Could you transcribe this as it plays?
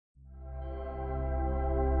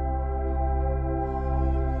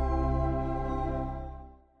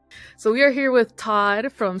So we are here with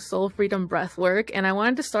Todd from Soul Freedom Breathwork, and I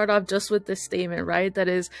wanted to start off just with this statement, right? That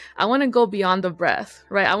is, I want to go beyond the breath,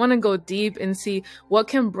 right? I want to go deep and see what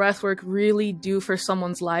can breathwork really do for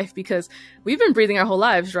someone's life, because we've been breathing our whole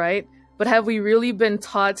lives, right? But have we really been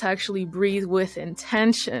taught to actually breathe with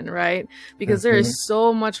intention, right? Because there is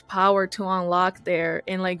so much power to unlock there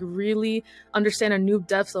and like really understand a new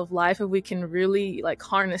depth of life if we can really like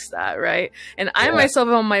harness that, right? And I myself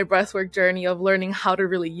am on my breathwork journey of learning how to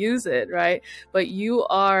really use it, right? But you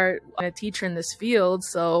are a teacher in this field,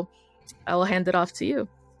 so I will hand it off to you.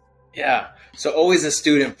 Yeah. So always a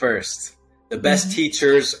student first. The best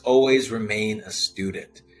teachers always remain a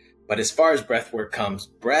student. But as far as breath work comes,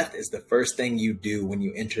 breath is the first thing you do when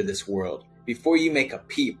you enter this world. Before you make a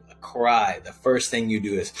peep, a cry, the first thing you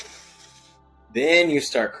do is, then you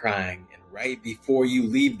start crying. And right before you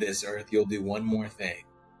leave this earth, you'll do one more thing.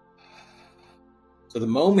 So the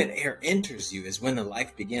moment air enters you is when the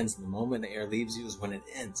life begins. And the moment the air leaves you is when it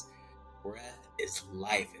ends. Breath is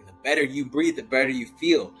life. And the better you breathe, the better you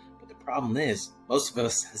feel. But the problem is, most of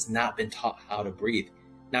us has not been taught how to breathe.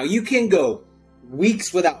 Now you can go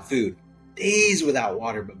weeks without food, days without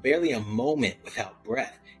water, but barely a moment without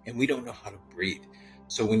breath. And we don't know how to breathe.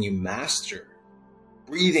 So when you master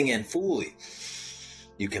breathing in fully,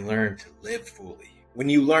 you can learn to live fully. When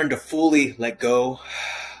you learn to fully let go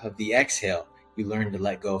of the exhale, you learn to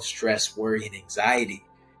let go of stress, worry, and anxiety.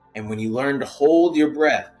 And when you learn to hold your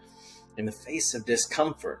breath in the face of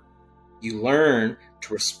discomfort, you learn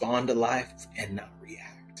to respond to life and not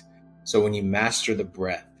react. So when you master the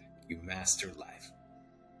breath, you master life.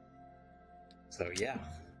 So yeah.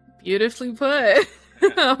 Beautifully put.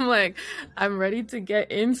 I'm ready to get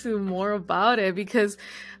into more about it, because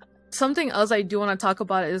something else I do want to talk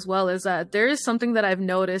about as well is that there is something that I've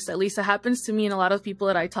noticed, at least it happens to me and a lot of people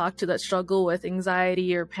that I talk to that struggle with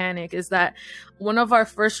anxiety or panic, is that one of our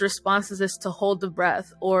first responses is to hold the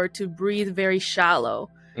breath or to breathe very shallow.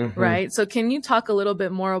 Right. So can you talk a little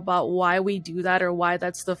bit more about why we do that, or why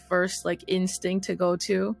that's the first like instinct to go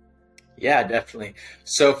to? Yeah, definitely.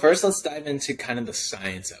 So first, let's dive into kind of the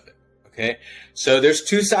science of it. Okay. So there's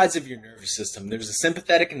two sides of your nervous system. There's the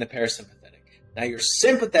sympathetic and the parasympathetic. Now, your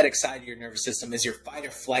sympathetic side of your nervous system is your fight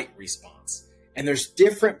or flight response. And there's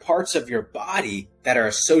different parts of your body that are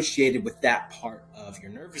associated with that part of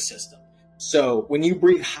your nervous system. So when you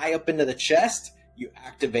breathe high up into the chest, you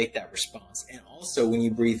activate that response. And also when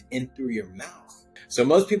you breathe in through your mouth. So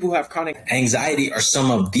most people who have chronic anxiety are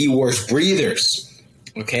some of the worst breathers.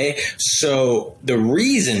 Okay, so the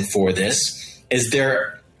reason for this is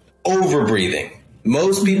they're overbreathing.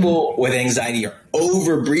 Most people with anxiety are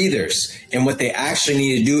overbreathers, and what they actually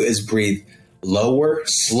need to do is breathe lower,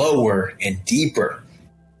 slower, and deeper.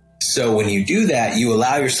 So when you do that, you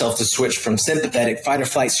allow yourself to switch from sympathetic fight or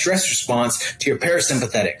flight stress response to your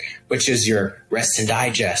parasympathetic, which is your rest and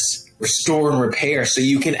digest, restore and repair, so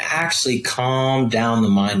you can actually calm down the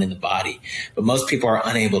mind and the body. But most people are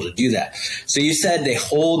unable to do that. So you said they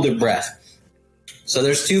hold their breath. So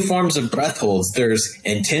there's two forms of breath holds. There's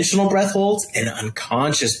intentional breath holds and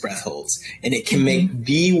unconscious breath holds. And it can make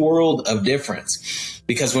the world of difference.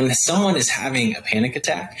 Because when someone is having a panic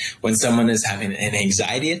attack, when someone is having an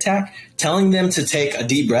anxiety attack, telling them to take a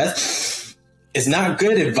deep breath is not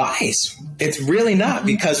good advice. It's really not,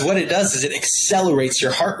 because what it does is it accelerates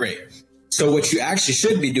your heart rate. So what you actually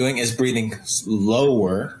should be doing is breathing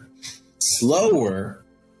slower,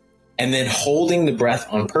 and then holding the breath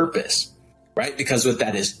on purpose, right? Because what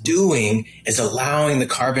that is doing is allowing the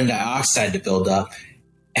carbon dioxide to build up.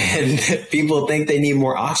 And people think they need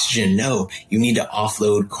more oxygen. No, you need to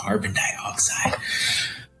offload carbon dioxide.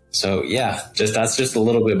 So yeah, that's just a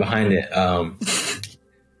little bit behind it.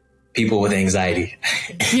 People with anxiety.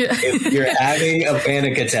 If you're having a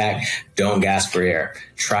panic attack, don't gasp for air.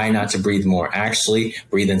 Try not to breathe more. Actually,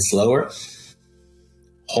 breathe in slower,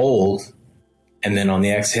 hold, and then on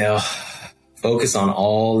the exhale, focus on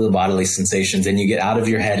all the bodily sensations, and you get out of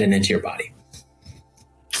your head and into your body.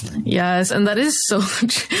 Yes, and that is so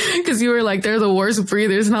because you were like, they're the worst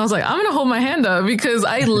breathers, and I was like, I'm gonna hold my hand up, because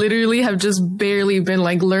I literally have just barely been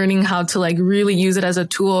like learning how to like really use it as a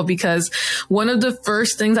tool. Because one of the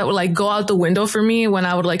first things that would like go out the window for me when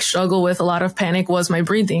I would like struggle with a lot of panic was my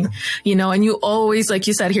breathing, and you always, like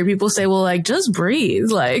you said, hear people say, well, like just breathe,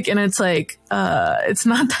 like, and it's like it's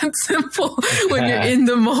not that simple when you're in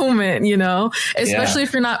the moment, especially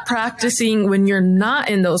if you're not practicing when you're not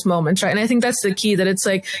in those moments, right? And I think that's the key, that it's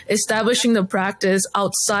like establishing the practice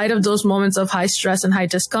outside outside of those moments of high stress and high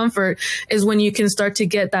discomfort is when you can start to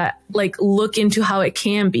get that, like, look into how it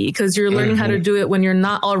can be, because you're learning how to do it when you're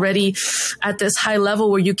not already at this high level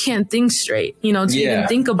where you can't think straight, you know, to even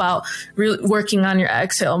think about really working on your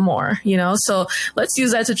exhale more, you know? So let's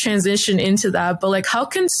use that to transition into that. But like, how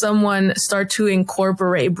can someone start to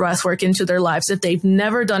incorporate breath work into their lives if they've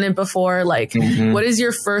never done it before? Like, what is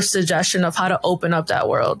your first suggestion of how to open up that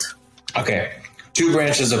world? Okay. 2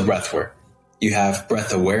 branches of breath work. You have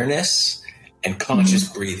breath awareness and conscious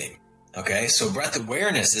breathing. Okay. So breath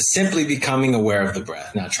awareness is simply becoming aware of the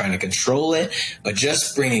breath, not trying to control it, but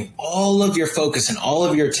just bringing all of your focus and all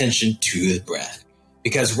of your attention to the breath,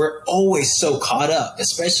 because we're always so caught up,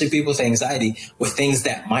 especially people with anxiety, with things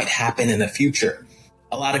that might happen in the future.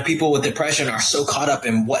 A lot of people with depression are so caught up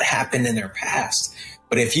in what happened in their past.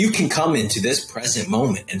 But if you can come into this present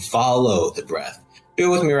moment and follow the breath, do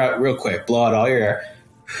it with me real quick. Blow out all your air.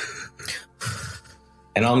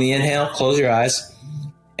 And on the inhale, close your eyes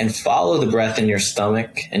and follow the breath in your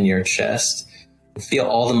stomach and your chest. And feel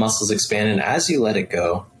all the muscles expand. And as you let it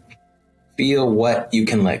go, feel what you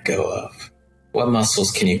can let go of. What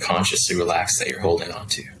muscles can you consciously relax that you're holding on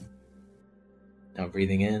to? Now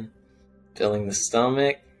breathing in, filling the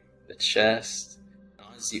stomach, the chest. And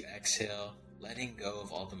as you exhale, letting go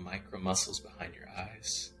of all the micro muscles behind your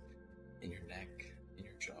eyes, in your neck, in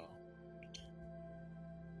your jaw.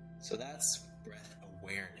 So that's breath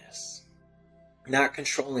awareness. Not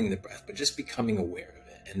controlling the breath, but just becoming aware of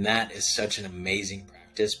it. And that is such an amazing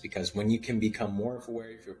practice, because when you can become more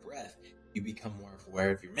aware of your breath, you become more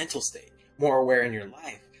aware of your mental state, more aware in your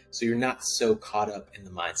life. So you're not so caught up in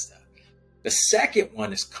the mind stuff. The second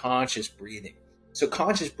one is conscious breathing. So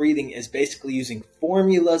conscious breathing is basically using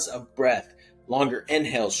formulas of breath. Longer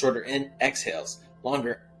inhales, shorter exhales,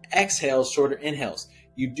 longer exhales, shorter inhales.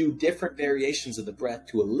 You do different variations of the breath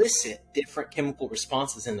to elicit different chemical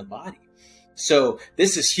responses in the body. So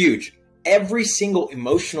this is huge. Every single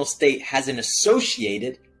emotional state has an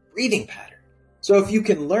associated breathing pattern. So if you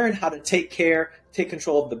can learn how to take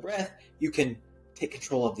control of the breath, you can take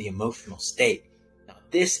control of the emotional state. Now,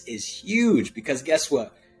 this is huge, because guess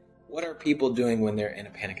what? What are people doing when they're in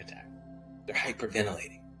a panic attack? They're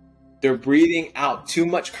hyperventilating. They're breathing out too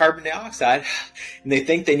much carbon dioxide, and they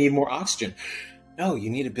think they need more oxygen. No, you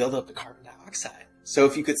need to build up the carbon dioxide. So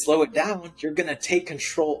if you could slow it down, you're going to take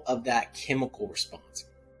control of that chemical response.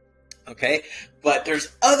 Okay? But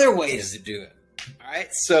there's other ways to do it. All right?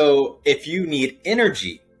 So if you need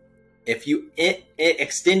energy, if you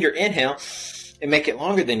extend your inhale and make it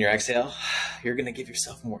longer than your exhale, you're going to give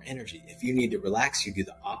yourself more energy. If you need to relax, you do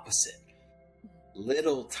the opposite.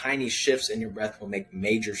 Little tiny shifts in your breath will make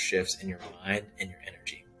major shifts in your mind and your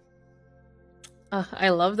energy. I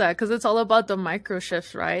love that, because it's all about the micro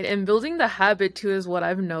shifts, right? And building the habit too is what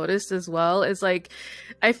I've noticed as well. Is like,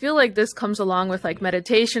 I feel like this comes along with like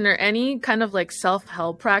meditation or any kind of like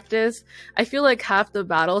self-help practice. I feel like half the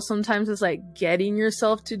battle sometimes is like getting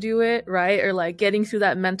yourself to do it, right? Or like getting through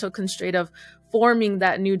that mental constraint of forming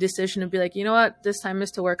that new decision and be like, you know what, this time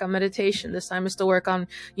is to work on meditation. This time is to work on,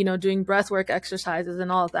 you know, doing breath work exercises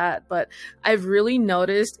and all that. But I've really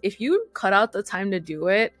noticed if you cut out the time to do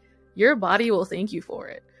it, your body will thank you for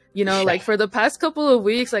it. You know, like for the past couple of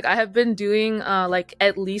weeks, like I have been doing like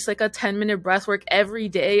at least like a 10-minute breath work every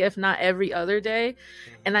day, if not every other day.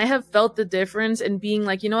 And I have felt the difference in being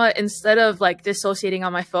like, you know what, instead of like dissociating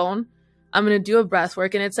on my phone, I'm going to do a breath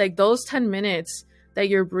work. And it's like those 10 minutes that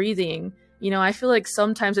you're breathing, you know, I feel like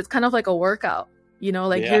sometimes it's kind of like a workout, you know,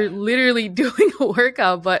 like you're literally doing a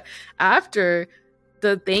workout, but after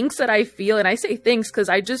the thanks that I feel, and I say thanks because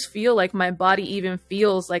I just feel like my body even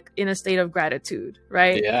feels like in a state of gratitude,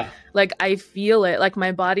 right? Yeah. Like I feel it, like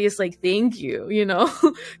my body is like, thank you, you know,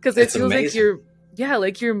 because it feels amazing.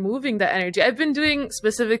 Like you're moving that energy. I've been doing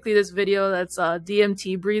specifically this video that's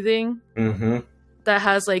DMT breathing. That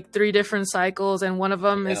has like 3 different cycles, and one of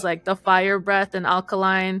them is like the fire breath and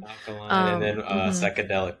alkaline and then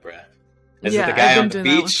psychedelic breath. Is it the guy on the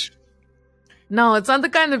beach? No, it's not the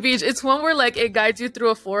guy on the beach. It's one where like it guides you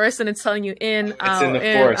through a forest and it's telling you in, out, it's in the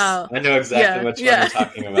forest. I know exactly what you're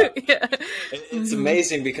talking about. It's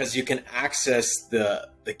amazing because you can access the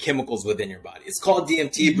chemicals within your body. It's called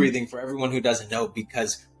DMT breathing for everyone who doesn't know,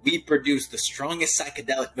 because we produce the strongest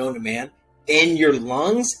psychedelic known to man in your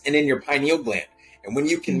lungs and in your pineal gland. And when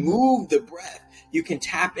you can move the breath, you can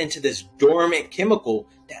tap into this dormant chemical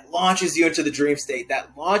that launches you into the dream state,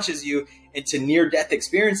 that launches you into near-death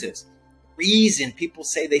experiences. The reason people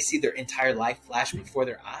say they see their entire life flash before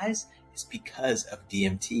their eyes is because of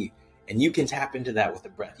DMT. And you can tap into that with the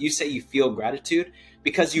breath. You say you feel gratitude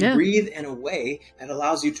because you breathe in a way that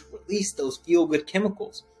allows you to release those feel-good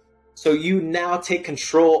chemicals. So you now take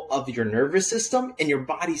control of your nervous system and your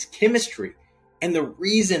body's chemistry. And the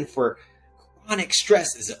reason for chronic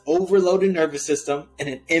stress is an overloaded nervous system and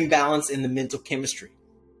an imbalance in the mental chemistry.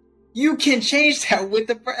 You can change that with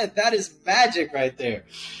the breath. That is magic right there.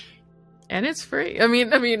 And it's free. I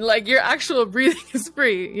mean, like your actual breathing is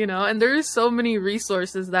free, you know, and there's so many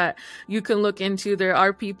resources that you can look into. There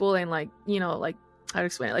are people and like, you know, like how to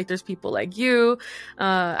explain it? Like there's people like you.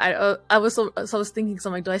 I was thinking, so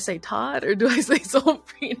I'm like, do I say Todd or do I say Soul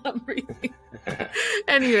Freedom Breathing?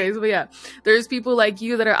 Anyways, but yeah, there's people like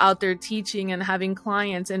you that are out there teaching and having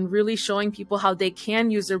clients and really showing people how they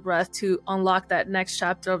can use their breath to unlock that next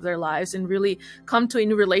chapter of their lives and really come to a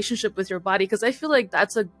new relationship with your body. Because I feel like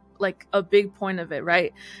that's a big point of it,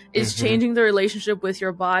 right? Is changing the relationship with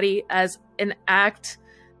your body as an act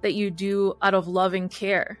that you do out of love and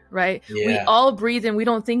care, right? Yeah. We all breathe and we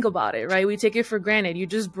don't think about it, right? We take it for granted. You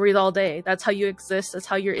just breathe all day. That's how you exist. That's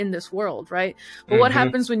how you're in this world, right? But what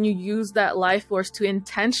happens when you use that life force to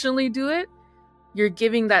intentionally do it? You're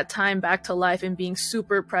giving that time back to life and being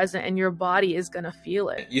super present, and your body is going to feel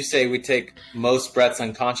it. You say we take most breaths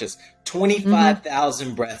unconscious.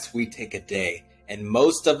 25,000 breaths we take a day, and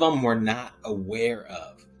most of them we're not aware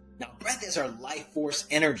of. Now, breath is our life force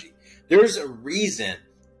energy. There's a reason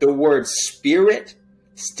the word spirit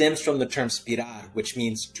stems from the term spirar, which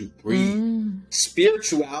means to breathe.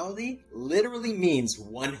 Spirituality literally means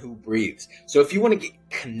one who breathes. So if you want to get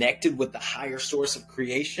connected with the higher source of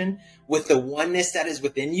creation, with the oneness that is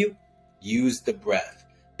within you, use the breath.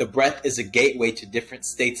 The breath is a gateway to different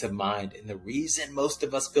states of mind. And the reason most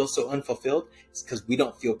of us feel so unfulfilled is because we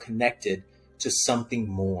don't feel connected to something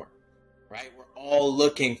more, right? We're all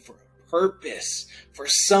looking for purpose, for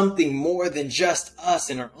something more than just us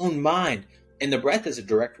in our own mind. And the breath is a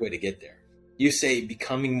direct way to get there. You say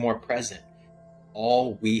becoming more present.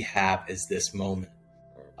 All we have is this moment.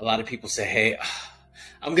 A lot of people say, hey,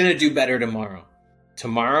 I'm going to do better tomorrow.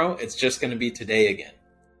 Tomorrow, it's just going to be today again.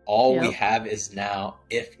 All we have is now.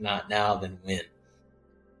 If not now, then when?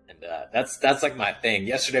 And that's like my thing.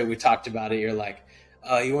 Yesterday we talked about it. You're like,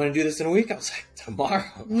 you want to do this in a week? I was like, tomorrow.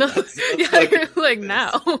 No, like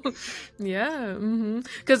now. Yeah.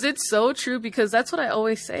 Because it's so true, because that's what I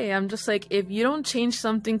always say. I'm just like, if you don't change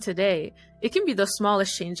something today, it can be the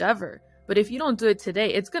smallest change ever. But if you don't do it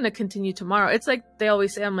today, it's going to continue tomorrow. It's like they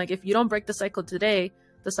always say, I'm like, if you don't break the cycle today,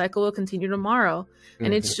 the cycle will continue tomorrow.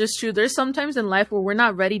 And it's just true. There's sometimes in life where we're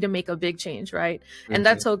not ready to make a big change, right? And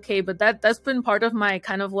that's okay. But that's been part of my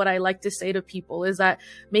kind of what I like to say to people is that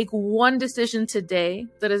make one decision today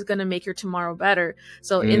that is going to make your tomorrow better.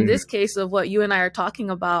 So in this case of what you and I are talking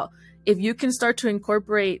about, if you can start to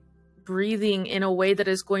incorporate breathing in a way that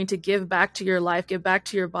is going to give back to your life, give back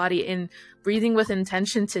to your body, and breathing with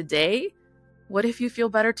intention today, what if you feel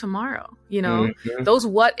better tomorrow? You know, those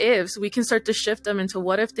what ifs, we can start to shift them into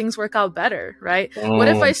what if things work out better, right? What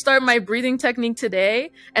if I start my breathing technique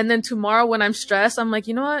today and then tomorrow when I'm stressed, I'm like,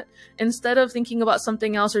 you know what? Instead of thinking about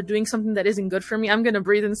something else or doing something that isn't good for me, I'm going to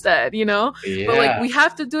breathe instead, you know? Yeah. But like, we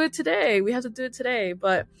have to do it today. We have to do it today.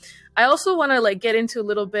 But I also want to like get into a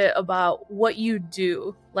little bit about what you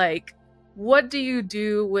do. Like, what do you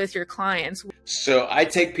do with your clients? So I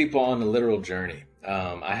take people on a literal journey.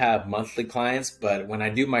 I have monthly clients, but when I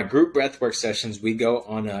do my group breathwork sessions, we go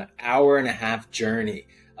on an 1.5-hour journey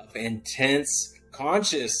of intense,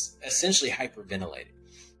 conscious, essentially hyperventilating,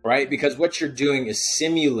 right? Because what you're doing is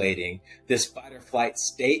simulating this fight or flight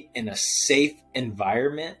state in a safe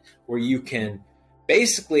environment where you can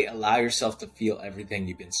basically allow yourself to feel everything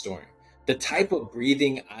you've been storing. The type of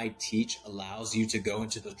breathing I teach allows you to go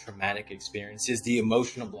into the traumatic experiences, the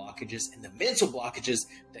emotional blockages, and the mental blockages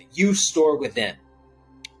that you store within.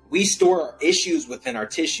 We store our issues within our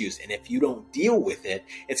tissues, and if you don't deal with it,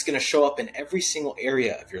 it's going to show up in every single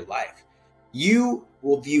area of your life. You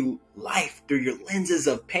will view life through your lenses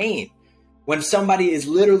of pain. When somebody is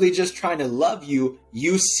literally just trying to love you,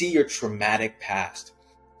 you see your traumatic past.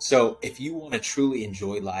 So if you want to truly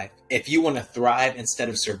enjoy life, if you want to thrive instead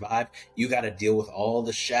of survive, you got to deal with all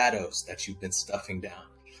the shadows that you've been stuffing down.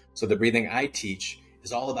 So the breathing I teach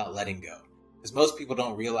is all about letting go. Because most people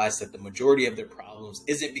don't realize that the majority of their problems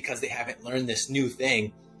isn't because they haven't learned this new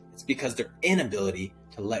thing. It's because their inability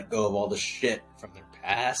to let go of all the shit from their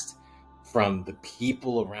past, from the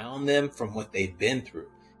people around them, from what they've been through.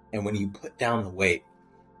 And when you put down the weight,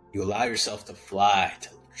 you allow yourself to fly, to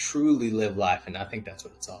truly live life. And I think that's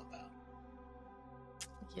what it's all about.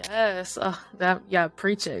 Yes.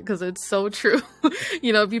 Preach it, because it's so true.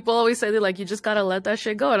 You know, people always say they're like, you just got to let that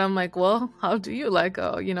shit go. And I'm like, well, how do you let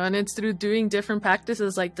go? You know, and it's through doing different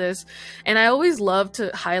practices like this. And I always love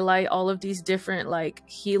to highlight all of these different like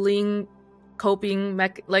healing coping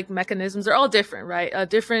mechanisms. They're all different, right? A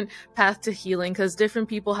different path to healing, because different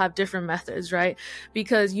people have different methods, right?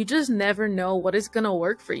 Because you just never know what is going to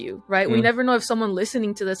work for you, right? We never know if someone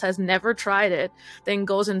listening to this has never tried it, then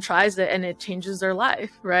goes and tries it and it changes their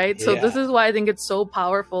life, right? So this is why I think it's so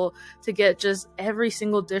powerful to get just every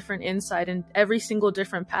single different insight and every single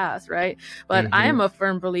different path, right? But I am a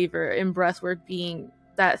firm believer in breathwork being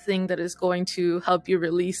that thing that is going to help you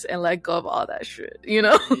release and let go of all that shit, you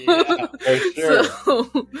know? Yeah, for sure.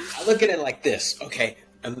 So, I look at it like this. Okay,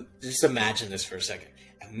 just imagine this for a second.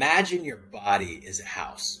 Imagine your body is a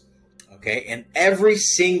house, okay? And every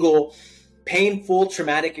single painful,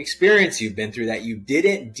 traumatic experience you've been through that you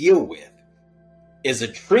didn't deal with is a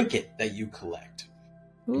trinket that you collect.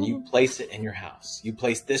 And you place it in your house. You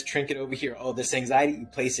place this trinket over here. Oh, this anxiety, you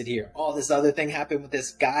place it here. Oh, this other thing happened with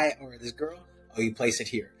this guy or this girl. Oh, you place it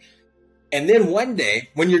here. And then one day,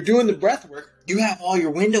 when you're doing the breath work, you have all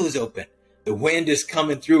your windows open. The wind is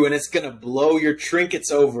coming through and it's going to blow your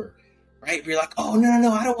trinkets over, right? You're like, oh, no,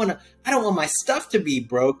 I don't want my stuff to be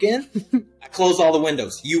broken. I close all the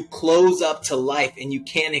windows. You close up to life and you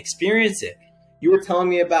can't experience it. You were telling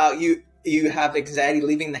me about you have anxiety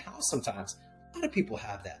leaving the house sometimes. A lot of people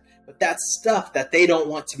have that, but that's stuff that they don't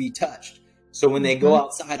want to be touched. So when they go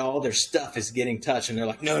outside, all their stuff is getting touched and they're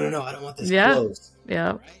like, no, I don't want this closed.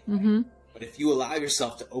 Yeah. Right? But if you allow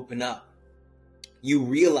yourself to open up, you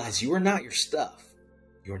realize you are not your stuff.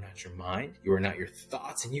 You are not your mind. You are not your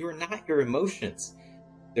thoughts, and you are not your emotions.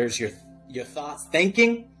 There's your thoughts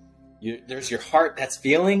thinking. There's your heart that's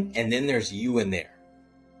feeling, and then there's you in there,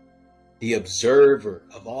 the observer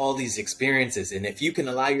of all these experiences. And if you can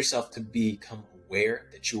allow yourself to become aware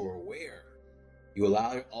that you are aware, you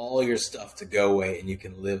allow all your stuff to go away and you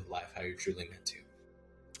can live life how you're truly meant to.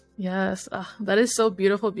 Yes, that is so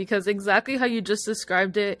beautiful, because exactly how you just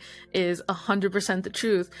described it is 100% the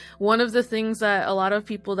truth. One of the things that a lot of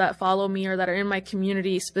people that follow me or that are in my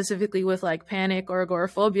community, specifically with like panic or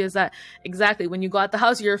agoraphobia, is that exactly when you go out the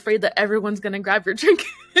house, you're afraid that everyone's going to grab your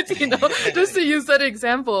trinkets, you know, just to use that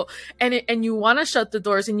example. And you want to shut the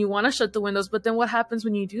doors and you want to shut the windows. But then what happens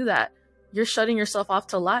when you do that? You're shutting yourself off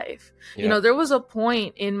to life. Yeah. You know, there was a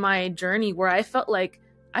point in my journey where I felt like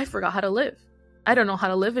I forgot how to live. I don't know how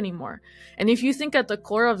to live anymore. And if you think at the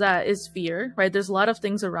core of that is fear, right? There's a lot of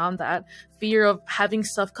things around that. Fear of having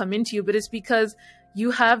stuff come into you, but it's because you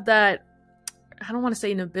have that, I don't want to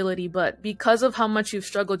say inability, but because of how much you've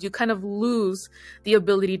struggled, you kind of lose the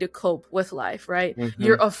ability to cope with life, right?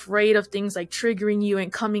 You're afraid of things like triggering you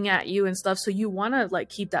and coming at you and stuff. So you want to like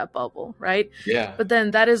keep that bubble, right? Yeah. But then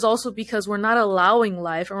that is also because we're not allowing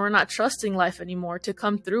life, or we're not trusting life anymore to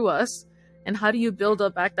come through us. And how do you build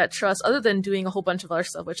up back that trust other than doing a whole bunch of other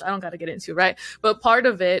stuff, which I don't got to get into, right? But part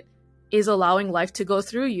of it is allowing life to go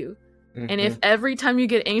through you. And if every time you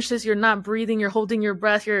get anxious, you're not breathing, you're holding your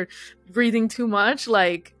breath, you're breathing too much,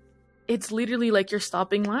 like it's literally like you're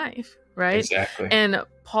stopping life, right? Exactly. And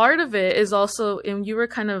part of it is also, and you were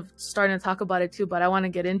kind of starting to talk about it too, but I want to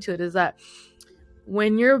get into it, is that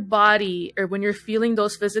when your body, or when you're feeling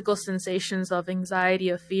those physical sensations of anxiety,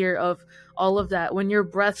 of fear, of all of that, when your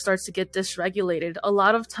breath starts to get dysregulated, a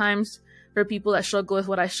lot of times for people that struggle with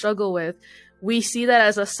what I struggle with, we see that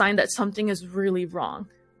as a sign that something is really wrong,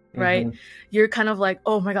 right? You're kind of like,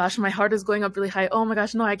 oh my gosh, my heart is going up really high. Oh my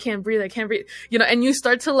gosh, no, I can't breathe. You know, and you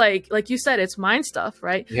start to like you said, it's mind stuff,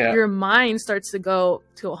 right? Yeah. Your mind starts to go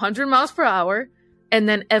to 100 miles per hour. And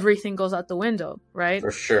then everything goes out the window, right?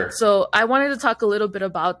 For sure. So I wanted to talk a little bit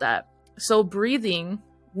about that. So breathing,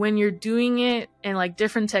 when you're doing it and like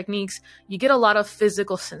different techniques, you get a lot of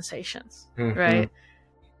physical sensations, right?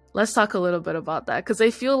 Let's talk a little bit about that, because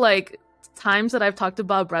I feel like times that I've talked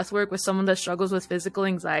about breath work with someone that struggles with physical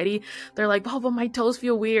anxiety, they're like, oh, but my toes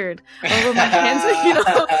feel weird. Oh, but my hands, you know,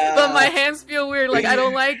 but my hands feel weird. Like, I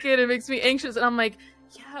don't like it. It makes me anxious. And I'm like,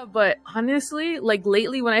 yeah, but honestly, like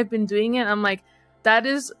lately when I've been doing it, I'm like, that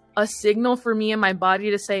is a signal for me and my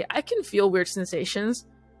body to say, I can feel weird sensations,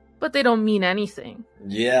 but they don't mean anything.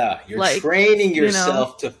 Yeah, you're like, training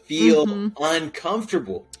yourself to feel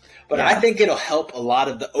uncomfortable. But I think it'll help a lot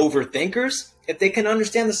of the overthinkers if they can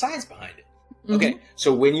understand the science behind it. Okay,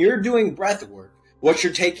 so when you're doing breath work, what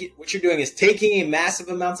you're doing is taking in massive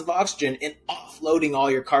amounts of oxygen and offloading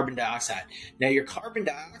all your carbon dioxide. Now, your carbon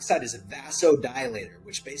dioxide is a vasodilator,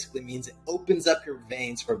 which basically means it opens up your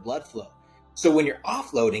veins for blood flow. So when you're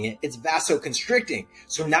offloading it, it's vasoconstricting.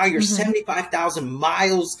 So now your 75,000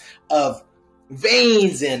 miles of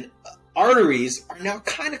veins and arteries are now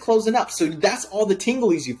kind of closing up. So that's all the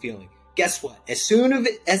tinglies you're feeling. Guess what? As soon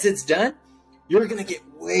as it's done, you're going to get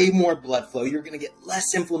way more blood flow. You're going to get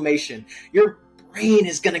less inflammation. Your brain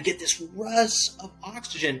is going to get this rush of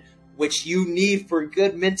oxygen which you need for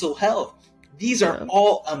good mental health. These are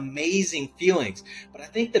all amazing feelings. But I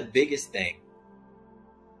think the biggest thing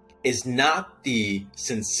is not the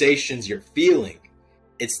sensations you're feeling.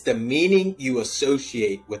 It's the meaning you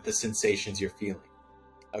associate with the sensations you're feeling.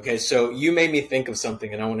 Okay, so you made me think of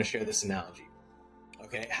something, and I want to share this analogy.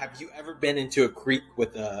 Okay, have you ever been into a creek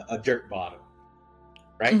with a dirt bottom?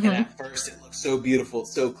 Right? And at first it looks so beautiful,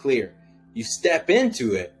 so clear. You step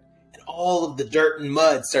into it, and all of the dirt and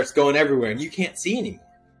mud starts going everywhere, and you can't see anymore.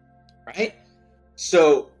 Right?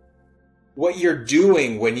 So what you're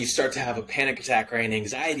doing when you start to have a panic attack or an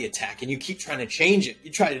anxiety attack, and you keep trying to change it,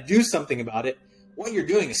 you try to do something about it, what you're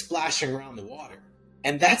doing is splashing around the water.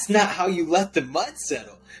 And that's not how you let the mud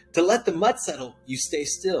settle. To let the mud settle, you stay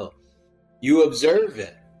still. You observe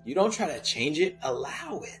it. You don't try to change it,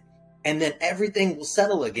 allow it. And then everything will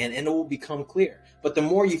settle again and it will become clear. But the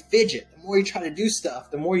more you fidget, the more you try to do stuff,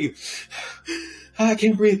 the more you, I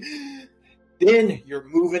can't breathe. Then you're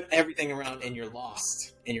moving everything around and you're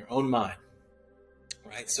lost in your own mind.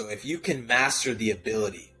 Right? So if you can master the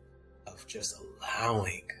ability of just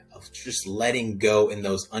allowing, of just letting go in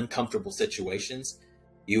those uncomfortable situations,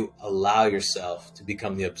 you allow yourself to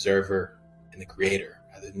become the observer and the creator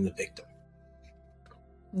rather than the victim.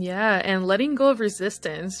 Yeah, and letting go of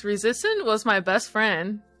resistance. Resistance was my best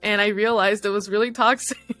friend, and I realized it was really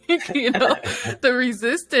toxic. The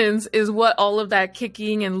resistance is what all of that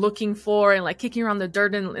kicking and looking for and like kicking around the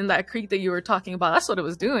dirt in that creek that you were talking about, that's what it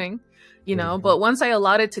was doing, But once I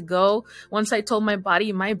allowed it to go, once I told my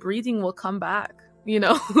body, my breathing will come back.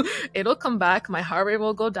 It'll come back. My heart rate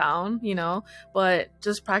will go down, but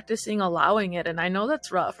just practicing allowing it. And I know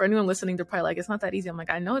that's rough for anyone listening. They're probably like, it's not that easy. I'm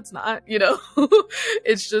like, I know it's not,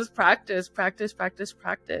 it's just practice.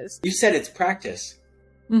 You said it's practice.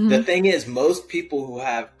 The thing is, most people who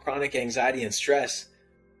have chronic anxiety and stress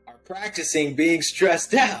are practicing being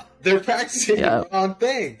stressed out. They're practicing the wrong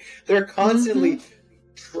thing. They're constantly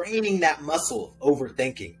training that muscle of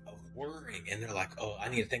overthinking, worrying, and they're like, oh, I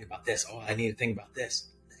need to think about this. Oh, I need to think about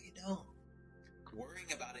this. No, you don't.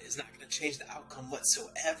 Worrying about it is not going to change the outcome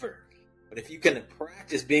whatsoever. But if you can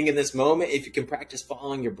practice being in this moment, if you can practice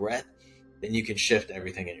following your breath, then you can shift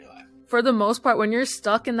everything in your life. For the most part, when you're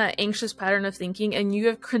stuck in that anxious pattern of thinking and you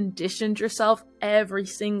have conditioned yourself every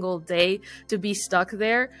single day to be stuck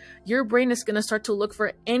there, your brain is going to start to look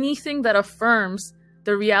for anything that affirms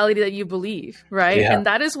the reality that you believe, right? Yeah. And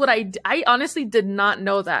that is what I honestly did not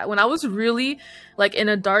know that. When I was really like in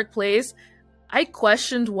a dark place, I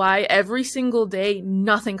questioned why every single day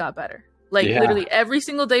nothing got better. Literally every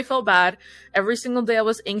single day felt bad. Every single day I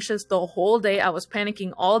was anxious the whole day. I was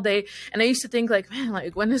panicking all day. And I used to think like, man,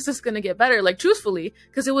 like when is this going to get better? Like truthfully,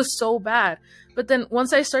 because it was so bad. But then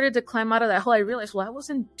once I started to climb out of that hole, I realized, well, I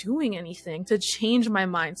wasn't doing anything to change my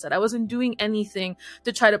mindset. I wasn't doing anything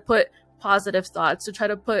to try to put positive thoughts, to try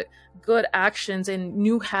to put good actions and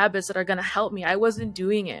new habits that are going to help me. I wasn't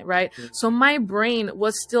doing it, right? Mm-hmm. So my brain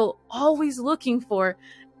was still always looking for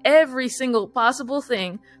every single possible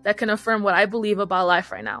thing that can affirm what I believe about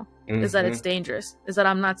life right now. Mm-hmm. Is that it's dangerous, is that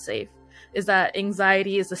I'm not safe, is that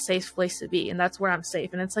anxiety is a safe place to be, and that's where I'm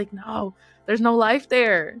safe. And it's like, no, there's no life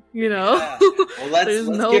there, Yeah. Well, let's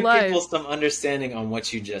give people some understanding on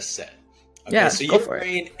what you just said. Okay, yeah, so your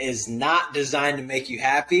brain is not designed to make you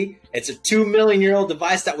happy. It's a 2 million year old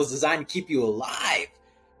device that was designed to keep you alive.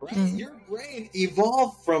 Right? Mm-hmm. Your brain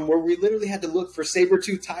evolved from where we literally had to look for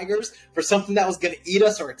saber-toothed tigers for something that was going to eat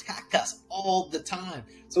us or attack us all the time.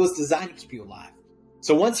 So it's designed to keep you alive.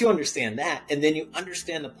 So once you understand that, and then you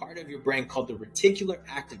understand the part of your brain called the reticular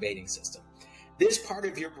activating system, this part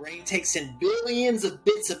of your brain takes in billions of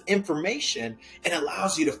bits of information and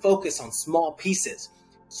allows you to focus on small pieces.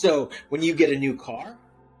 So when you get a new car,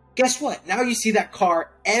 guess what? Now you see that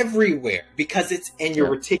car everywhere because it's in your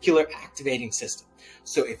reticular activating system.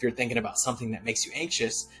 So if you're thinking about something that makes you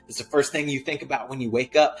anxious, it's the first thing you think about when you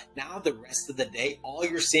wake up. Now the rest of the day, all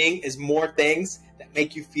you're seeing is more things that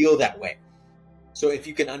make you feel that way. So if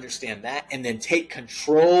you can understand that and then take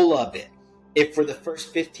control of it, if for the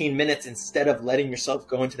first 15 minutes, instead of letting yourself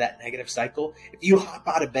go into that negative cycle, if you hop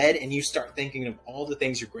out of bed and you start thinking of all the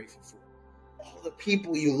things you're grateful for, all the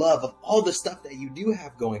people you love, of all the stuff that you do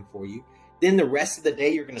have going for you, then the rest of the day,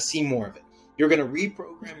 you're going to see more of it. You're going to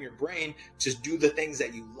reprogram your brain to do the things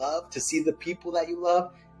that you love, to see the people that you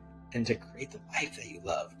love, and to create the life that you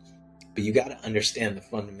love. But you got to understand the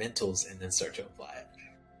fundamentals and then start to apply it.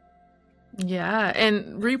 Yeah,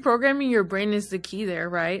 and reprogramming your brain is the key there,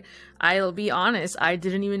 right? I'll be honest, I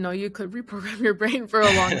didn't even know you could reprogram your brain for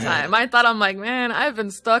a long time. I thought, I'm like, man, I've been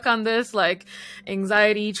stuck on this like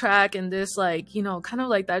anxiety track and this like, kind of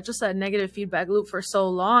like that, just that negative feedback loop for so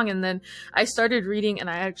long. And then I started reading, and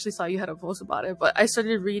I actually saw you had a post about it, but I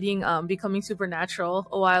started reading Becoming Supernatural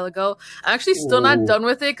a while ago. I'm actually still not done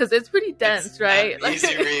with it because it's pretty dense, right? Not an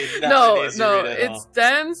easy read. No, it's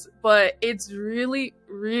dense, but it's really,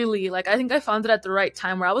 really, like, I think I found it at the right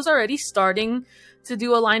time where I was already starting to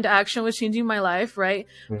do aligned action with changing my life, right?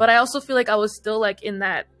 But I also feel like I was still like in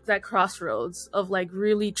that crossroads of like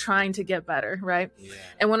really trying to get better, right? Yeah.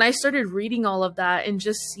 And when I started reading all of that and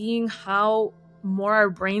just seeing how more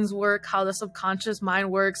our brains work, how the subconscious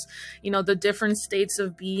mind works, the different states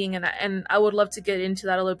of being, and I would love to get into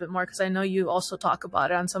that a little bit more because I know you also talk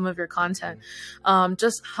about it on some of your content,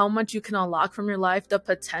 just how much you can unlock from your life, the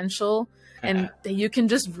potential, and that you can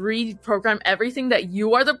just reprogram everything, that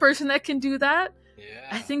you are the person that can do that. Yeah.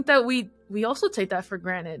 I think that we also take that for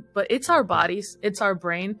granted, but it's our bodies, it's our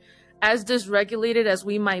brain. As dysregulated as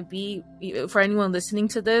we might be, for anyone listening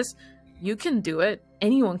to this, you can do it.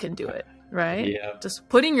 Anyone can do it, right? Yeah. Just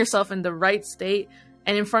putting yourself in the right state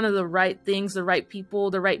and in front of the right things, the right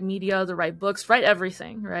people, the right media, the right books, right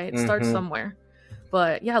everything, right? Start somewhere.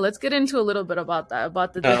 But yeah, let's get into a little bit about that,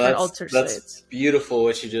 about the different altered states. That's beautiful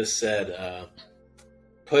what you just said.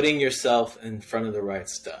 Putting yourself in front of the right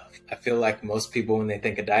stuff. I feel like most people, when they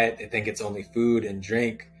think of diet, they think it's only food and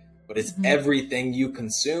drink, but it's everything you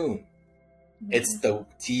consume. It's the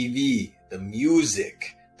TV, the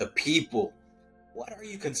music, the people. What are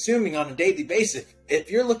you consuming on a daily basis? If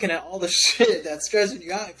you're looking at all the shit that's stressing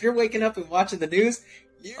you out, if you're waking up and watching the news,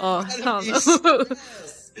 you're gonna be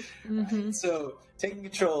stressed. Right? So taking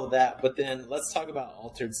control of that, but then let's talk about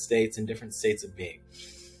altered states and different states of being.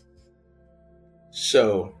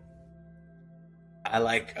 So I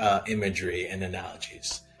like imagery and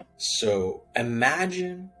analogies. So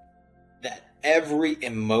imagine that every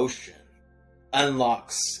emotion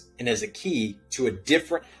unlocks and is a key to a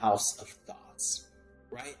different house of thoughts,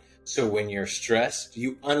 right? So when you're stressed,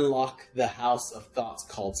 you unlock the house of thoughts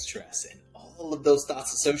called stress, and all of those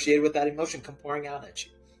thoughts associated with that emotion come pouring out at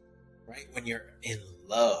you, right? When you're in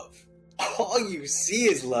love, all you see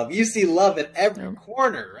is love. You see love at every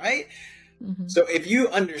corner, right? So if you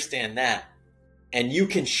understand that, and you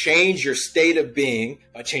can change your state of being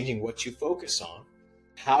by changing what you focus on,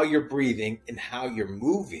 how you're breathing, and how you're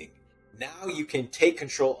moving, now you can take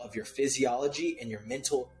control of your physiology and your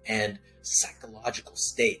mental and psychological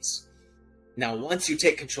states. Now, once you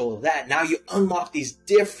take control of that, now you unlock these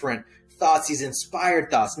different thoughts, these inspired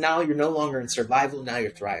thoughts. Now you're no longer in survival, now you're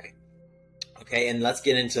thriving. Okay, and let's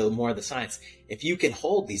get into more of the science. If you can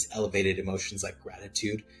hold these elevated emotions like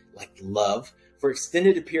gratitude, like love, for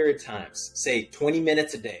extended period of times, say 20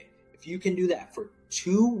 minutes a day, if you can do that for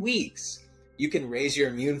 2 weeks, you can raise your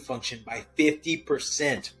immune function by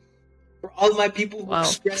 50%. For all of my people who are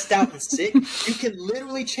stressed out and sick, you can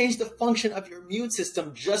literally change the function of your immune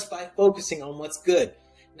system just by focusing on what's good.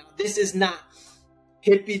 Now, this is not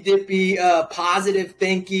hippy-dippy, positive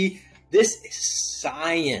thinky. This is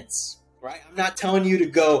science. Right? I'm not telling you to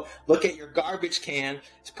go look at your garbage can,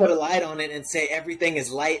 to put a light on it and say everything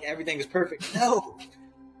is light, everything is perfect. No.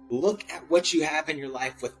 Look at what you have in your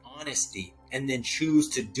life with honesty and then choose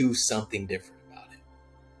to do something different about it.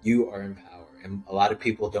 You are in power, and a lot of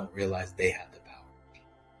people don't realize they have the power.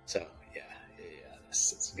 So, yeah,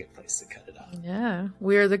 that's a good place to cut it off. Yeah,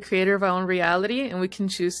 we are the creator of our own reality, and we can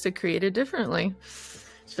choose to create it differently.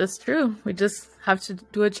 It's just true. We just have to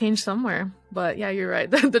do a change somewhere. But yeah, you're right.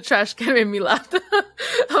 The trash can made me laugh.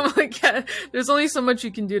 I'm like, yeah, there's only so much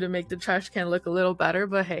you can do to make the trash can look a little better.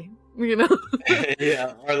 But hey,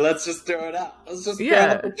 Yeah, or let's just throw it out. Let's just throw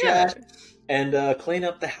out the trash and clean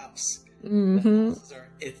up the house.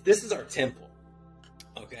 This is our temple.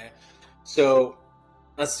 Okay, so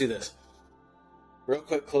let's do this. Real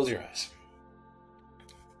quick, close your eyes.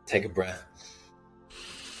 Take a breath.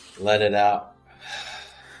 Let it out.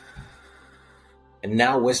 And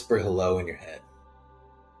now whisper hello in your head.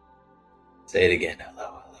 Say it again.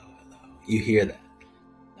 Hello, hello, hello. You hear that.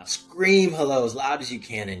 Now scream hello as loud as you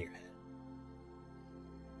can in your head.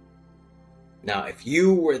 Now, if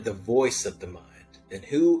you were the voice of the mind, then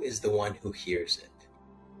who is the one who hears it?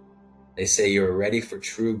 They say you are ready for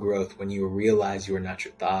true growth when you realize you are not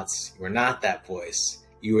your thoughts. You are not that voice.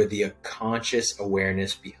 You are the conscious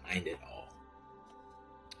awareness behind it all.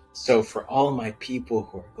 So for all my people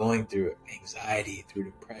who are going through anxiety, through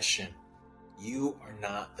depression, you are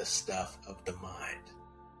not the stuff of the mind.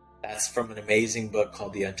 That's from an amazing book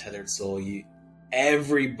called The Untethered Soul.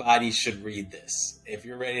 Everybody should read this. If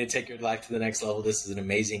you're ready to take your life to the next level, this is an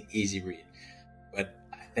amazing, easy read. But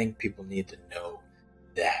I think people need to know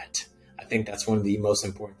that. I think that's one of the most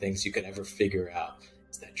important things you could ever figure out,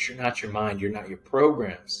 is that you're not your mind, you're not your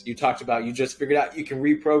programs. You talked about, you just figured out you can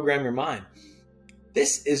reprogram your mind.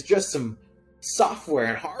 This is just some software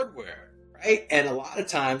and hardware, right? And a lot of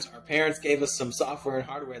times our parents gave us some software and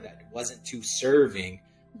hardware that wasn't too serving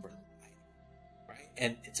for life, right?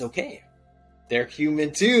 And it's okay. They're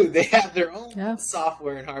human too. They have their own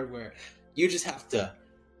software and hardware. You just have to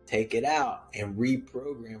take it out and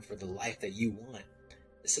reprogram for the life that you want.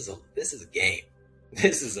 This is a game.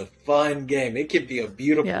 This is a fun game. It can be a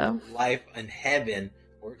beautiful life in heaven,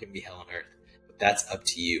 or it can be hell on earth. But that's up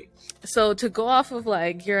to you. So to go off of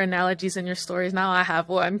like your analogies and your stories, now I have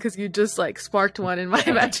one, because you just like sparked one in my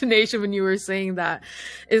imagination when you were saying that.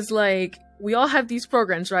 Is like, we all have these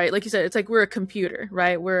programs, right? Like you said, it's like we're a computer,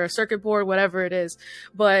 right? We're a circuit board, whatever it is.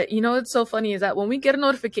 But you know what's so funny is that when we get a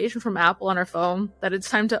notification from Apple on our phone that it's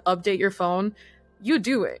time to update your phone, you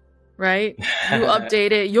do it, right? You update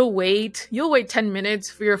it. You'll wait 10 minutes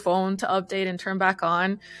for your phone to update and turn back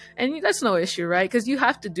on. And that's no issue, right? Because you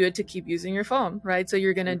have to do it to keep using your phone, right? So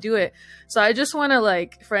you're going to do it. So I just want to,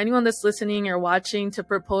 like, for anyone that's listening or watching, to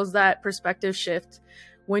propose that perspective shift.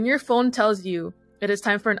 When your phone tells you it is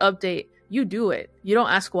time for an update, you do it. You don't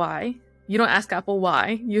ask why. You don't ask Apple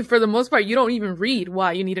why. For the most part, you don't even read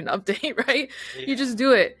why you need an update, right? Yeah. You just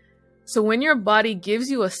do it. So when your body gives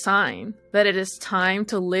you a sign that it is time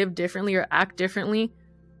to live differently or act differently,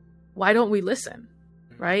 why don't we listen,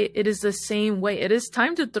 right? It is the same way. It is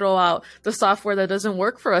time to throw out the software that doesn't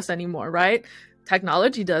work for us anymore, right?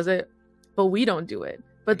 Technology does it, but we don't do it.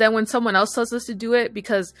 But then when someone else tells us to do it,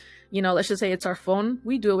 because, you know, let's just say it's our phone,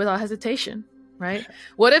 we do it without hesitation. Right?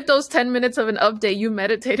 What if those 10 minutes of an update, you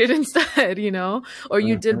meditated instead, you know, or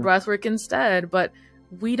you did breath work instead? But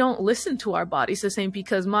we don't listen to our bodies the same,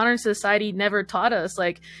 because modern society never taught us,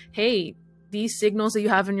 like, hey, these signals that you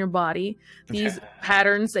have in your body, these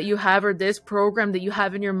patterns that you have, or this program that you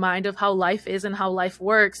have in your mind of how life is and how life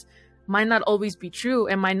works might not always be true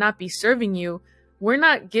and might not be serving you. We're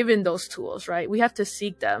not given those tools, right? We have to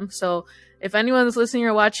seek them. So if anyone's listening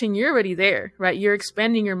or watching, you're already there, right? You're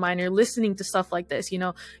expanding your mind. You're listening to stuff like this, you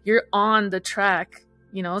know, you're on the track,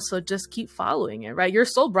 you know, so just keep following it, right? Your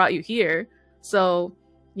soul brought you here. So,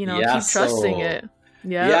 you know, keep trusting it.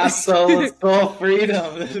 Yeah, soul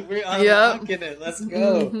freedom. We're unlocking it. Let's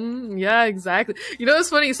go. Yeah, exactly. You know, it's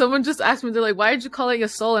funny. Someone just asked me, they're like, why did you call it your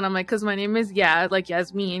soul? And I'm like, because my name is like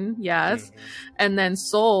Yasmin. Yes. And then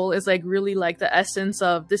soul is like really like the essence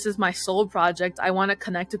of, this is my soul project. I want to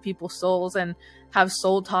connect to people's souls and have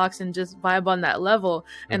soul talks and just vibe on that level.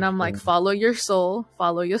 And I'm like, follow your soul,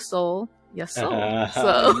 yes, soul. Yes,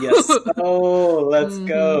 soul. Let's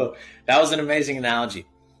go. That was an amazing analogy.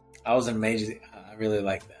 I really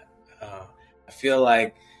like that. I feel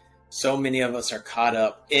like so many of us are caught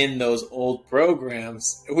up in those old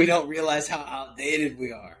programs. We don't realize how outdated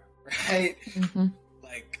we are, right?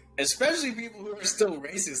 Like, especially people who are still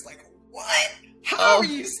racist. Like, what? How are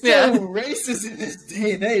you still racist in this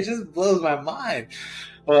day and age? It just blows my mind.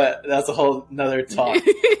 But that's a whole nother talk.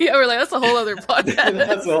 Yeah, we're like, that's a whole other podcast.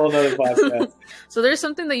 That's a whole other podcast. So there's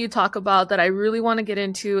something that you talk about that I really want to get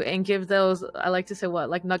into and give those, I like to say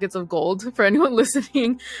like nuggets of gold for anyone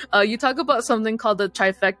listening. You talk about something called the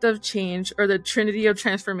trifecta of change, or the trinity of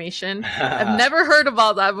transformation. I've never heard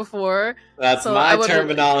about that before. That's so my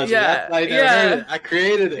terminology. Yeah, I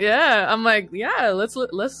created it. Yeah, I'm like, yeah, let's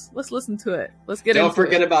listen to it. Let's get into it. Don't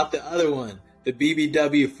forget about the other one. The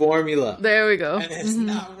BBW formula. There we go. And it's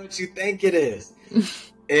not what you think it is.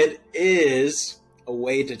 It is a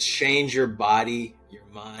way to change your body, your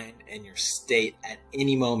mind, and your state at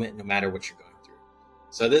any moment, no matter what you're going through.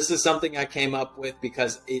 So this is something I came up with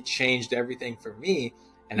because it changed everything for me,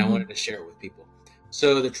 and I wanted to share it with people.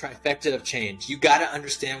 So the trifecta of change. You got to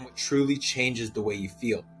understand what truly changes the way you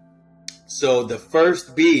feel. So the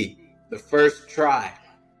first B, the first try,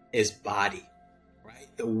 is body.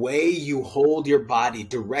 The way you hold your body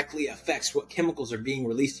directly affects what chemicals are being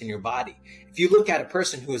released in your body. If you look at a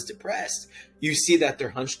person who is depressed, you see that they're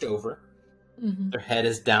hunched over, their head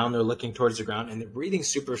is down, they're looking towards the ground, and they're breathing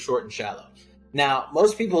super short and shallow. Now,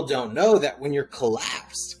 most people don't know that when you're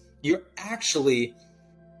collapsed, you're actually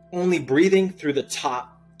only breathing through the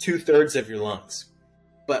top 2/3 of your lungs.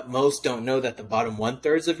 But most don't know that the bottom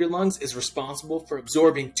 1/3 of your lungs is responsible for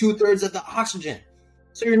absorbing 2/3 of the oxygen.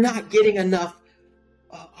 So you're not getting enough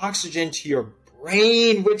oxygen to your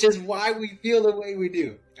brain, which is why we feel the way we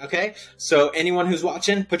do. Okay, so anyone who's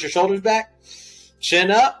watching, put your shoulders back,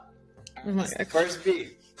 chin up. That's the first B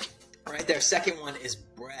right there. Second one is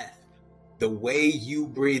breath. The way you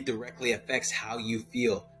breathe directly affects how you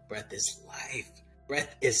feel. Breath is life.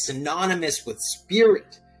 Breath is synonymous with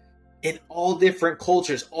spirit. In all different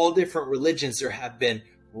cultures, all different religions, there have been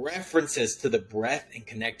references to the breath and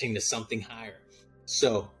connecting to something higher.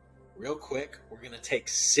 So, real quick, we're going to take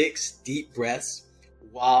 6 deep breaths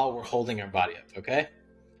while we're holding our body up, okay?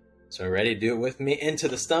 So, ready? Do it with me. Into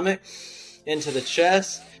the stomach, into the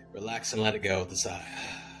chest. Relax and let it go with the sigh.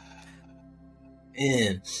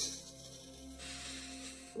 In.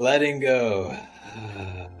 Letting go.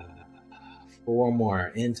 4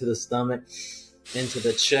 more. Into the stomach, into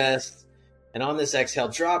the chest. And on this exhale,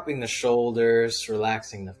 dropping the shoulders,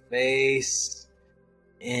 relaxing the face.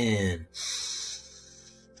 In.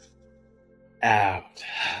 Out.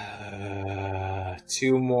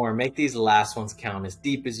 2 more. Make these last ones count as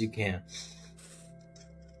deep as you can.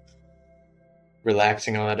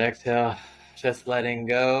 Relaxing on that exhale, just letting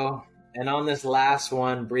go. And on this last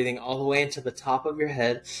one, breathing all the way into the top of your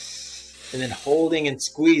head, and then holding and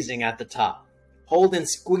squeezing at the top. Hold and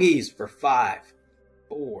squeeze for 5,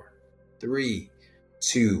 4, 3,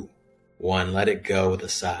 2, 1. Let it go with a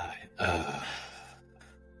sigh. Now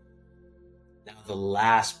the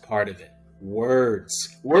last part of it,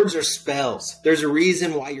 words. Words are spells. There's a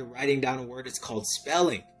reason why you're writing down a word. It's called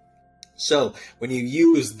spelling. So when you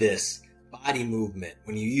use this body movement,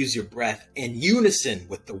 when you use your breath in unison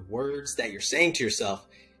with the words that you're saying to yourself,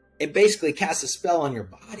 it basically casts a spell on your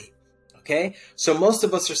body. Okay? So most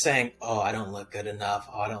of us are saying, oh, I don't look good enough.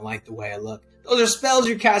 Oh, I don't like the way I look. Those are spells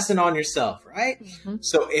you're casting on yourself, right? Mm-hmm.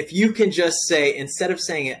 So if you can just say, instead of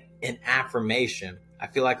saying it in affirmation, I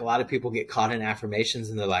feel like a lot of people get caught in affirmations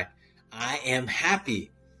and they're like, I am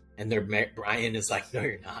happy. And their Brian is like, no,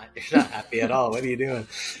 you're not. You're not happy at all. What are you doing?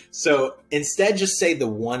 So instead, just say the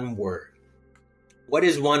one word. What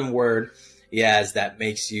is one word, Yaz, that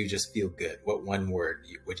makes you just feel good? What one word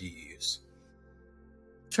would you use?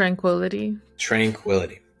 Tranquility.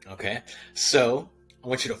 Tranquility. Okay. So I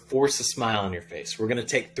want you to force a smile on your face. We're going to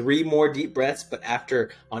take 3 more deep breaths, but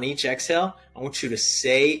after, on each exhale, I want you to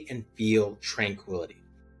say and feel tranquility.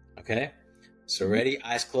 Okay. So ready?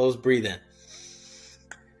 Eyes closed, breathe in.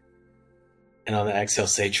 And on the exhale,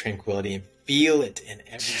 say tranquility and feel it in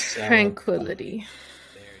every cell. Tranquility.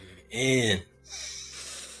 There you go. In.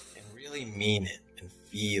 And really mean it and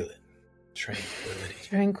feel it. Tranquility.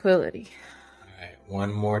 Tranquility. All right.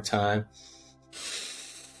 One more time.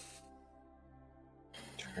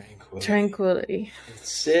 Tranquility. Tranquility. And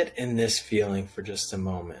sit in this feeling for just a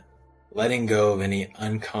moment. Letting go of any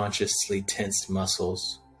unconsciously tensed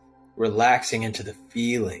muscles. Relaxing into the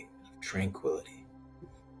feeling of tranquility.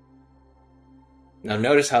 Now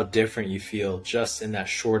notice how different you feel just in that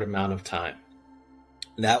short amount of time.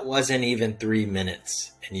 That wasn't even 3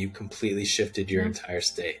 minutes and you completely shifted your entire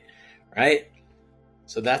state, right?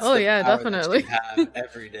 So that's the power definitely. that you have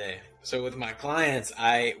every day. So with my clients,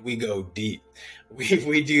 we go deep.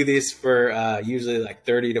 We do this for usually like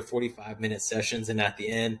 30 to 45 minute sessions, and at the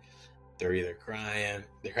end, they're either crying,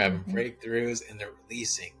 they're having breakthroughs, and they're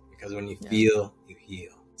releasing, because when you feel, you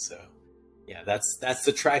heal. So yeah, that's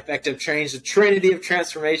the trifecta of change, the trinity of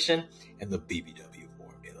transformation, and the BBW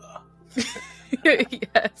formula.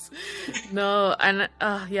 Yes. No, and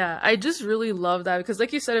I just really love that, because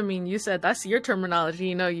like you said, I mean, you said that's your terminology,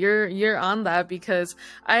 you know, you're on that, because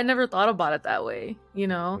I never thought about it that way, you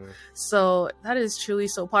know. So that is truly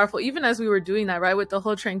so powerful. Even as we were doing that, right, with the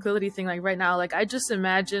whole tranquility thing, like right now, like I just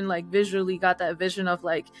imagine, like visually got that vision of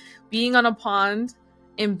like being on a pond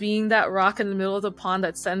and being that rock in the middle of the pond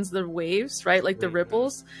that sends the waves, right? Like the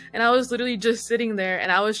ripples. And I was literally just sitting there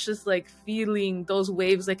and I was just like feeling those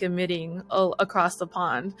waves like emitting across the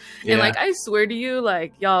pond. Yeah. And like, I swear to you,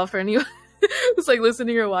 like y'all, for anyone who's like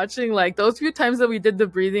listening or watching, like those few times that we did the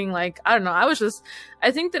breathing, like, I don't know,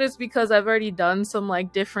 I think that it's because I've already done some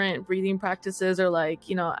like different breathing practices, or like,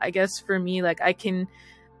 you know, I guess for me, like I can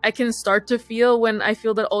start to feel when I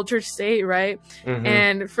feel the altered state, right? Mm-hmm.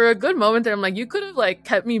 And for a good moment there, I'm like, you could have like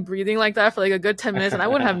kept me breathing like that for like a good 10 minutes and I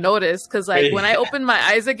wouldn't have noticed. Cause like when I opened my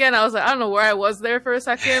eyes again, I was like, I don't know where I was there for a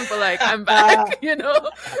second, but like I'm back, you know?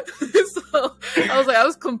 So I was like, I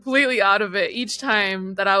was completely out of it. Each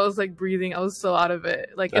time that I was like breathing, I was so out of it,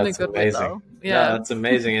 like that's in a good amazing way though. Yeah. No, that's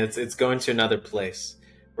amazing. It's going to another place,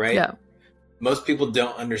 right? Yeah. Most people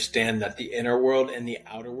don't understand that the inner world and the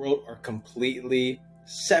outer world are completely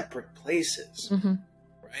separate places,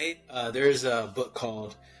 right? There's a book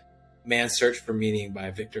called Man's Search for Meaning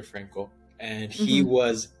by Viktor Frankl, and he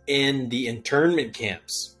was in the internment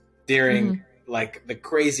camps during like the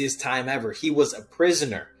craziest time ever. He was a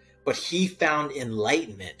prisoner, but he found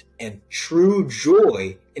enlightenment and true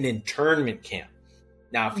joy in internment camp.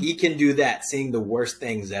 Now, if he can do that, seeing the worst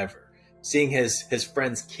things ever, seeing his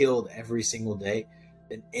friends killed every single day,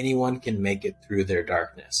 then anyone can make it through their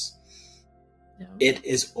darkness. Yeah. It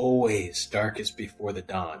is always darkest before the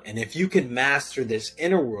dawn. And if you can master this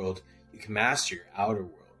inner world, you can master your outer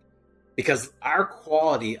world. Because our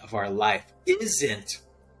quality of our life isn't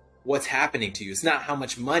what's happening to you. It's not how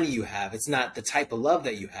much money you have. It's not the type of love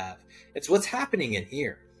that you have. It's what's happening in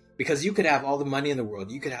here. Because you could have all the money in the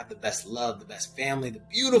world. You could have the best love, the best family, the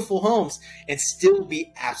beautiful homes, and still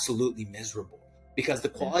be absolutely miserable. Because the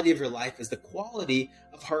quality of your life is the quality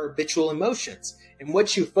of her habitual emotions. And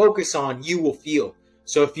what you focus on, you will feel.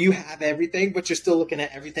 So if you have everything, but you're still looking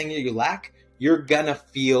at everything that you lack, you're going to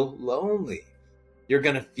feel lonely. You're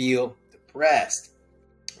going to feel depressed.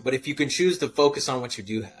 But if you can choose to focus on what you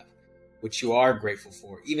do have, which you are grateful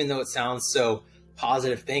for, even though it sounds so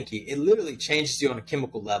positive thinking, it literally changes you on a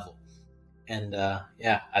chemical level. And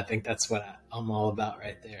I think that's what I'm all about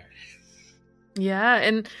right there. Yeah,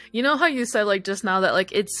 and you know how you said like just now that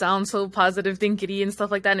like it sounds so positive thinky and stuff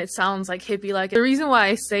like that, and it sounds like hippie like. The reason why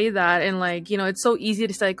I say that, and like, you know, it's so easy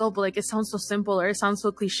to say like, oh, but like it sounds so simple or it sounds so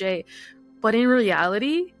cliche, but in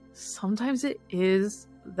reality, sometimes it is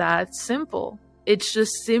that simple. It's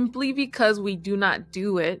just simply because we do not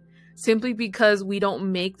do it, simply because we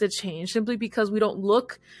don't make the change, simply because we don't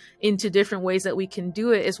look into different ways that we can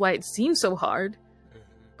do it is why it seems so hard.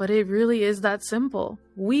 But it really is that simple.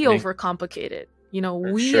 We overcomplicate it. You know,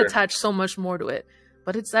 we attach so much more to it.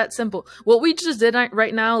 But it's that simple. What we just did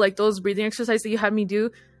right now, like those breathing exercises that you had me do,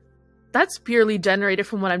 that's purely generated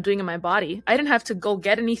from what I'm doing in my body. I didn't have to go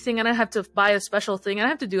get anything. I didn't have to buy a special thing. I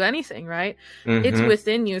didn't have to do anything, right? It's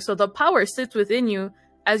within you. So the power sits within you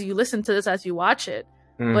as you listen to this, as you watch it.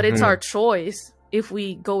 But it's our choice if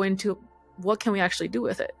we go into what can we actually do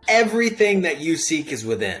with it. Everything that you seek is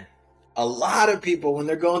within. A lot of people, when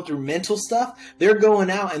they're going through mental stuff, they're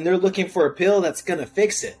going out and they're looking for a pill that's going to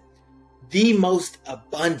fix it. The most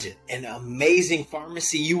abundant and amazing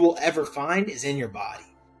pharmacy you will ever find is in your body.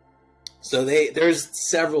 So there's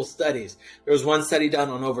several studies. There was one study done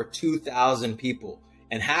on over 2,000 people.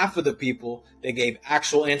 And half of the people, they gave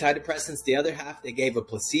actual antidepressants. The other half, they gave a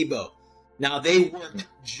placebo. Now, they worked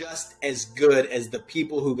just as good as the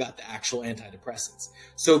people who got the actual antidepressants.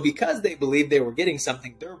 So because they believed they were getting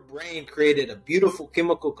something, their brain created a beautiful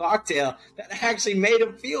chemical cocktail that actually made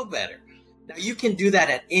them feel better. Now, you can do that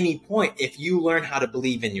at any point if you learn how to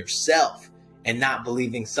believe in yourself and not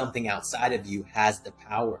believing something outside of you has the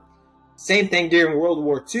power. Same thing during World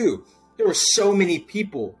War II. There were so many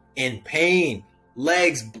people in pain,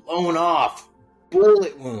 legs blown off,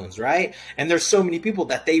 bullet wounds, right? And there's so many people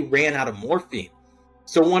that they ran out of morphine.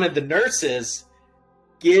 So one of the nurses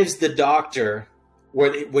gives the doctor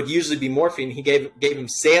what it would usually be morphine. He gave him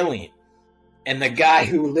saline. And the guy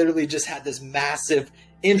who literally just had this massive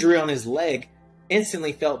injury on his leg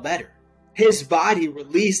instantly felt better. His body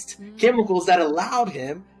released chemicals that allowed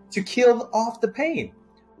him to kill off the pain.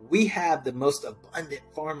 We have the most abundant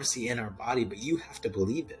pharmacy in our body, but you have to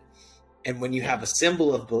believe it. And when you have a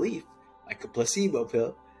symbol of belief, like a placebo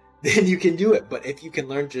pill, then you can do it. But if you can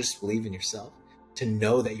learn to just believe in yourself, to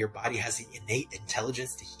know that your body has the innate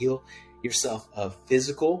intelligence to heal yourself of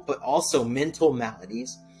physical, but also mental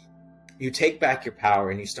maladies, you take back your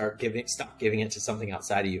power and you stop giving it to something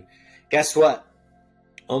outside of you. Guess what?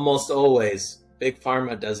 Almost always, Big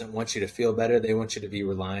Pharma doesn't want you to feel better. They want you to be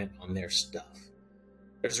reliant on their stuff.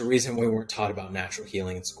 There's a reason we weren't taught about natural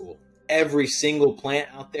healing in school. Every single plant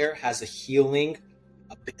out there has a healing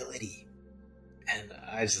ability. And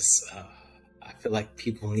I feel like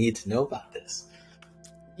people need to know about this.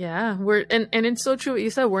 Yeah, and it's so true what you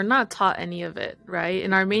said. We're not taught any of it, right?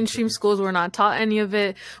 In our mainstream schools, we're not taught any of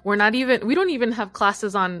it. We don't even have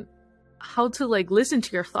classes on how to like listen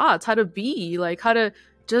to your thoughts, how to be, like how to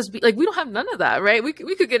just be, like we don't have none of that, right? We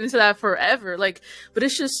could get into that forever, like, but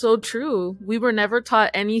it's just so true. We were never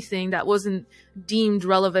taught anything that wasn't deemed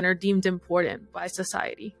relevant or deemed important by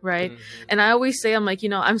society, right? And I always say, I'm like, you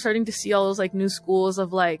know, I'm starting to see all those like new schools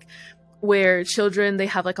of like where children, they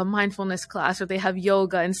have like a mindfulness class or they have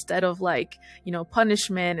yoga instead of like, you know,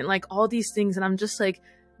 punishment and like all these things. And I'm just like,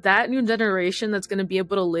 that new generation that's going to be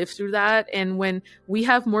able to live through that. And when we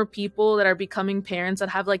have more people that are becoming parents that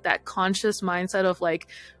have like that conscious mindset of like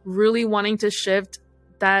really wanting to shift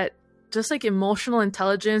that just like emotional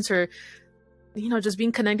intelligence or, you know, just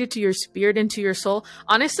being connected to your spirit and to your soul.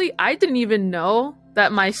 Honestly, I didn't even know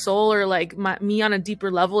that my soul or like me on a deeper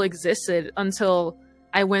level existed until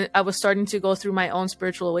I was starting to go through my own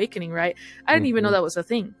spiritual awakening, right? I didn't even know that was a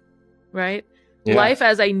thing, right? Yeah. Life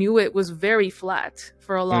as I knew it was very flat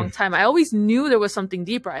for a long time. I always knew there was something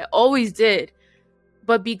deeper. I always did.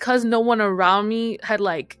 But because no one around me had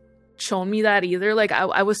like shown me that either. Like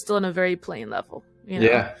I was still on a very plain level, you know?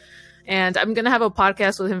 Yeah. And I'm going to have a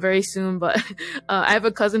podcast with him very soon, but I have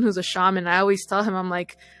a cousin who's a shaman. I always tell him, I'm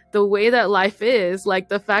like, the way that life is, like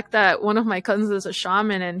the fact that one of my cousins is a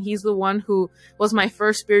shaman and he's the one who was my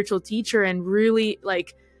first spiritual teacher and really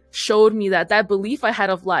like showed me that belief I had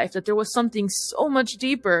of life, that there was something so much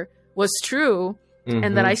deeper, was true.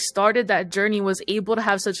 And that I started that journey, was able to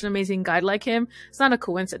have such an amazing guide like him. It's not a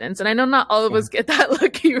coincidence. And I know not all of us get that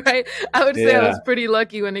lucky, right? I would say I was pretty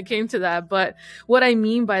lucky when it came to that. But what I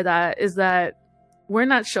mean by that is that we're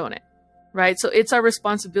not shown it, right? So it's our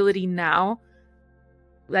responsibility now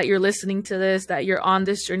that you're listening to this, that you're on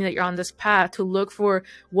this journey, that you're on this path, to look for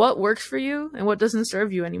what works for you and what doesn't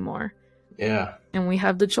serve you anymore. Yeah. And we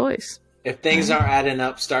have the choice. If things aren't adding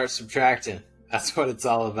up, start subtracting. That's what it's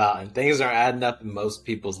all about. And things aren't adding up in most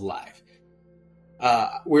people's life.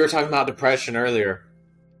 We were talking about depression earlier.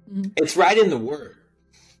 Mm-hmm. It's right in the word.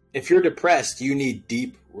 If you're depressed, you need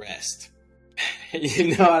deep rest.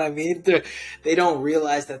 You know what I mean? They don't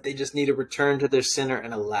realize that they just need to return to their center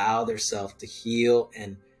and allow themselves to heal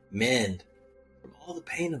and mend from all the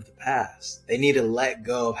pain of the past. They need to let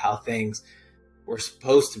go of how things were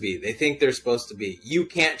supposed to be. They think they're supposed to be. You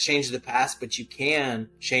can't change the past, but you can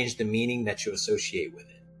change the meaning that you associate with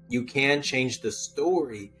it. You can change the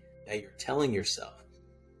story that you're telling yourself.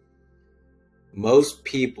 Most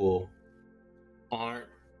people aren't,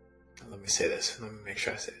 let me say this. Let me make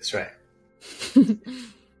sure I say this right.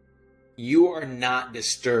 You are not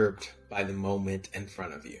disturbed by the moment in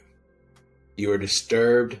front of you. You are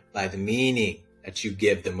disturbed by the meaning that you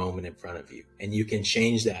give the moment in front of you. And you can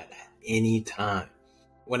change that at any time.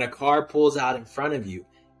 When a car pulls out in front of you,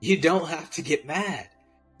 you don't have to get mad.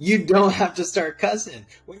 You don't have to start cussing.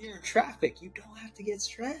 When you're in traffic, you don't have to get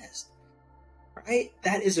stressed. Right?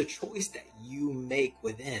 That is a choice that you make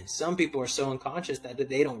within. Some people are so unconscious that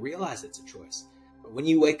they don't realize it's a choice. But when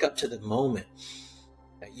you wake up to the moment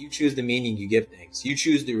that you choose the meaning you give things, you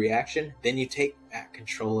choose the reaction, then you take back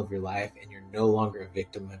control of your life and you're no longer a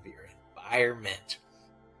victim of your environment.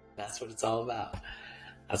 That's what it's all about.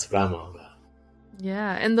 That's what I'm all about.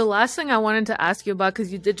 Yeah. And the last thing I wanted to ask you about,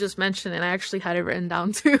 because you did just mention, and I actually had it written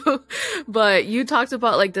down too, but you talked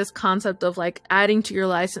about like this concept of like adding to your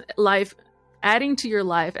life, adding to your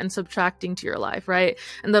life and subtracting to your life, right?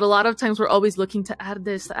 And that a lot of times we're always looking to add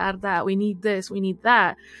this, to add that. We need this, we need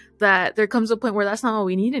that. That there comes a point where that's not what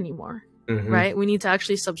we need anymore, right? We need to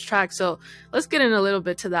actually subtract. So let's get in a little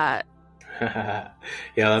bit to that. Yeah,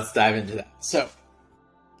 let's dive into that. So,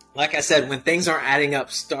 like I said, when things aren't adding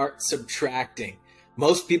up, start subtracting.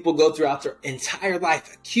 Most people go throughout their entire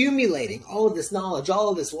life accumulating all of this knowledge, all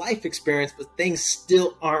of this life experience, but things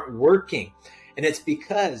still aren't working. And it's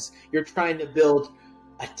because you're trying to build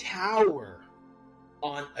a tower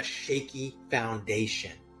on a shaky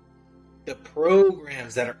foundation. The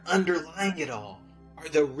programs that are underlying it all are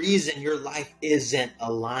the reason your life isn't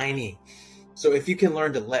aligning. So if you can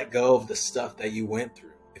learn to let go of the stuff that you went through,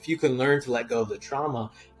 if you can learn to let go of the trauma,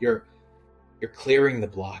 you're clearing the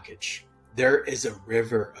blockage. There is a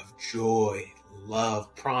river of joy,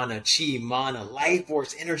 love, prana, chi, mana, life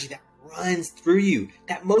force, energy that runs through you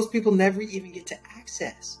that most people never even get to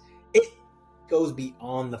access. It goes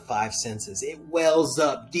beyond the five senses. It wells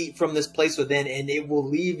up deep from this place within, and it will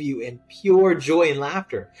leave you in pure joy and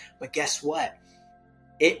laughter. But guess what?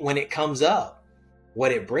 When it comes up,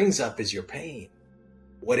 what it brings up is your pain.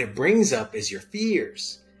 What it brings up is your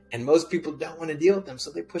fears. And most people don't want to deal with them,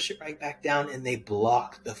 so they push it right back down and they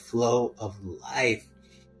block the flow of life.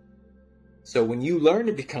 So when you learn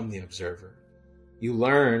to become the observer, you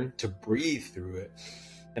learn to breathe through it.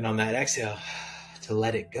 And on that exhale, to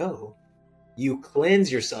let it go, you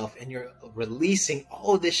cleanse yourself and you're releasing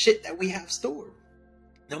all of this shit that we have stored.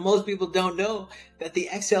 Now, most people don't know that the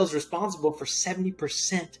exhale is responsible for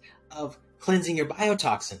 70% of cleansing your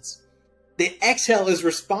biotoxins. The exhale is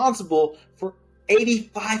responsible for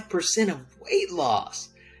 85% of weight loss.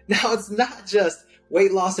 Now, it's not just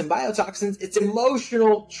weight loss and biotoxins, it's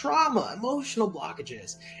emotional trauma, emotional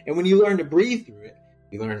blockages. And when you learn to breathe through it,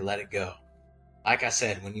 you learn to let it go. Like I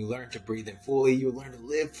said, when you learn to breathe in fully, you learn to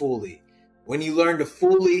live fully. When you learn to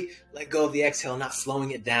fully let go of the exhale, not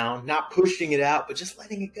slowing it down, not pushing it out, but just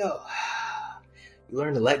letting it go. You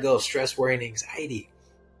learn to let go of stress, worry, and anxiety.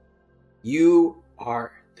 You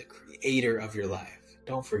are the creator of your life.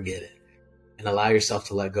 Don't forget it. And allow yourself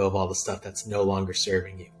to let go of all the stuff that's no longer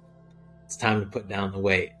serving you. It's time to put down the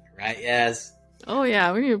weight, right? Yes. Oh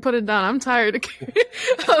yeah, we need to put it down. I'm tired of carrying.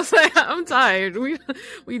 I was like, I'm tired.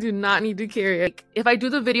 We do not need to carry it. Like, if I do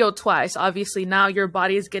the video twice, obviously now your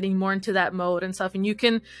body is getting more into that mode and stuff, and you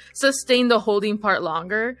can sustain the holding part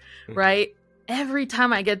longer, right? every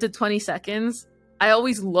time I get to 20 seconds, I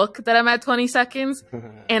always look that I'm at 20 seconds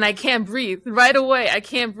and I can't breathe right away. I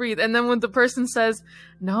can't breathe. And then when the person says,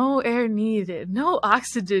 no air needed, no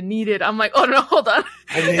oxygen needed, I'm like, oh no, hold on.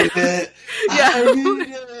 I need it. Yeah. I need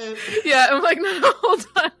it. Yeah. I'm like, no, hold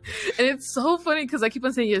on. And it's so funny because I keep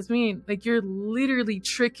on saying, Yasmin, like you're literally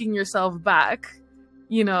tricking yourself back,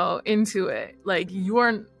 you know, into it. Like you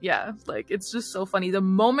aren't, yeah, like it's just so funny. The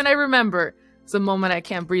moment I remember is the moment I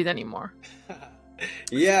can't breathe anymore.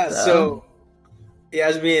 Yeah. So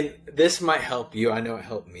Yasmin, this might help you. I know it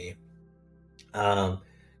helped me.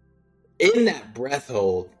 In that breath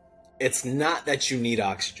hold, it's not that you need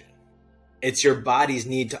oxygen. It's your body's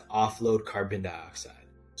need to offload carbon dioxide.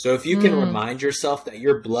 So if you can remind yourself that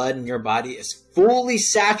your blood in your body is fully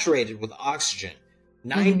saturated with oxygen,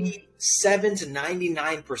 97 to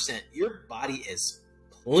 99%, your body is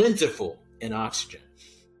plentiful in oxygen.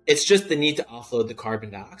 It's just the need to offload the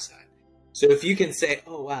carbon dioxide. So if you can say,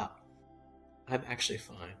 oh, wow, I'm actually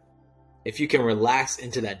fine. If you can relax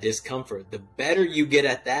into that discomfort, the better you get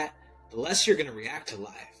at that, the less you're going to react to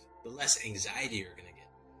life, the less anxiety you're going to get.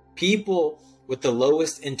 People with the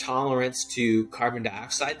lowest intolerance to carbon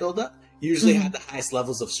dioxide buildup usually have the highest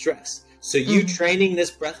levels of stress. So you training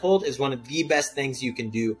this breath hold is one of the best things you can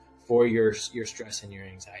do for your stress and your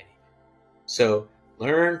anxiety. So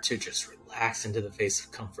learn to just relax into the face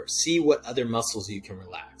of comfort. See what other muscles you can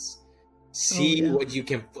relax. See what you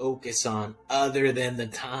can focus on other than the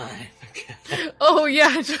time. Oh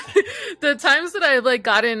yeah. The times that I've like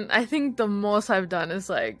gotten, I think the most I've done is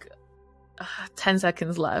like 10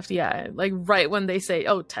 seconds left. Yeah. Like right when they say,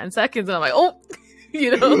 oh, 10 seconds. And I'm like, oh,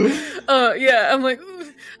 you know, yeah. I'm like,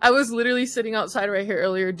 I was literally sitting outside right here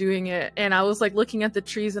earlier doing it. And I was like looking at the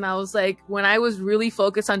trees and I was like, when I was really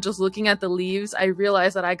focused on just looking at the leaves, I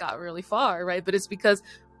realized that I got really far. Right. But it's because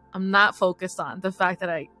I'm not focused on the fact that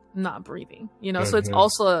I'm not breathing, you know. So it's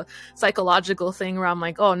also a psychological thing where I'm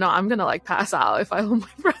like, oh no, I'm gonna like pass out if I hold my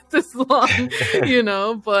breath this long, you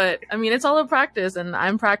know. But I mean, it's all a practice, and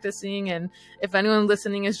I'm practicing. And if anyone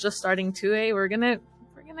listening is just starting 2A, we're gonna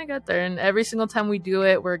get there. And every single time we do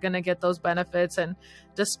it, we're gonna get those benefits and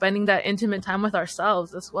just spending that intimate time with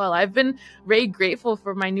ourselves as well. I've been very grateful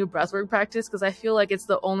for my new breathwork practice because I feel like it's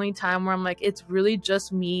the only time where I'm like, it's really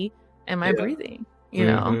just me and my breathing, you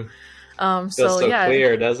know. So yeah,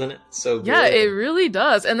 clear, doesn't it? So good. Yeah, it really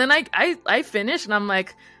does. And then I finish and I'm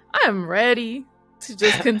like, I'm ready to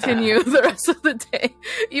just continue the rest of the day.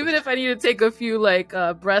 Even if I need to take a few like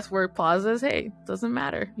breath work pauses, hey, doesn't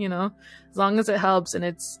matter, you know, as long as it helps. And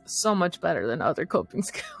it's so much better than other coping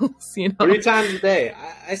skills, you know. 3 times a day.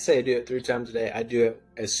 I say I do it 3 times a day. I do it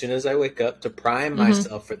as soon as I wake up to prime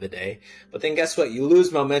myself for the day. But then guess what? You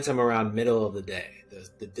lose momentum around middle of the day.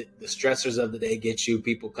 The stressors of the day get you,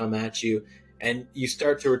 people come at you, and you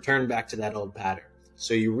start to return back to that old pattern.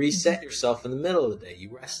 So you reset yourself in the middle of the day. You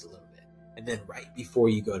rest a little bit, and then right before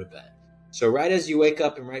you go to bed. So right as you wake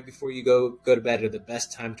up and right before you go to bed are the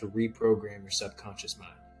best time to reprogram your subconscious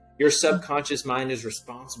mind. Your subconscious mind is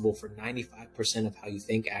responsible for 95% of how you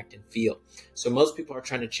think, act, and feel. So most people are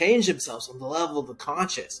trying to change themselves on the level of the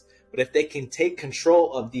conscious. But if they can take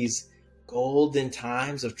control of these golden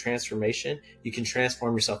times of transformation, you can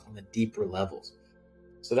transform yourself on the deeper levels.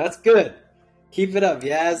 So that's good. Keep it up.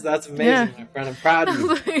 Yes, that's amazing, my friend. I'm proud of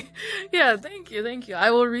you. Yeah, thank you.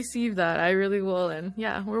 I will receive that. I really will. And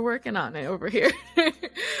yeah, we're working on it over here.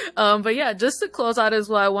 But yeah, just to close out as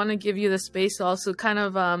well, I want to give you the space to also kind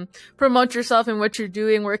of promote yourself and what you're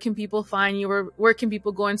doing. Where can people find you? Where can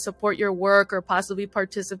people go and support your work or possibly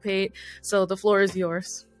participate? So the floor is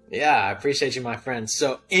yours. Yeah, I appreciate you, my friend.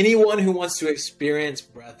 So anyone who wants to experience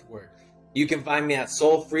breath work, you can find me at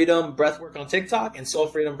Soul Freedom Breathwork on TikTok and Soul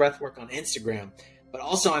Freedom Breathwork on Instagram. But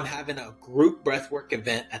also I'm having a group breathwork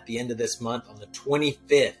event at the end of this month on the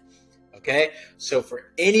 25th. Okay? So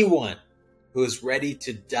for anyone who is ready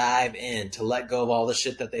to dive in, to let go of all the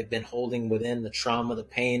shit that they've been holding within, the trauma, the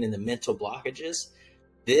pain, and the mental blockages,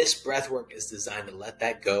 this breathwork is designed to let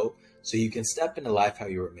that go so you can step into life how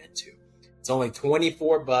you were meant to. It's only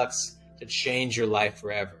 $24 to change your life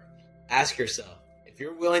forever. Ask yourself, if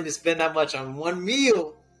you're willing to spend that much on one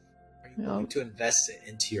meal, are you willing to invest it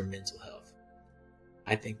into your mental health?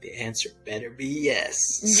 I think the answer better be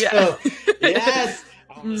yes. Yeah. So, yes.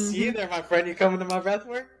 I want to see you there, my friend. You coming to my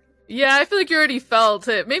breathwork? Yeah, I feel like you already felt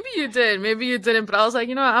it. Maybe you did, maybe you didn't, but I was like,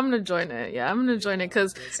 you know what, I'm going to join it. Yeah, I'm going to join it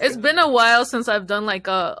because it's been a while since I've done like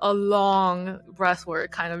a long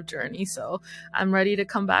breathwork kind of journey. So I'm ready to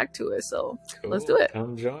come back to it. So Let's do it.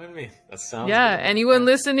 Come join me. That sounds good. Anyone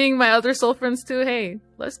good. Listening, my other soul friends too, hey,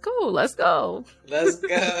 let's go. Let's go.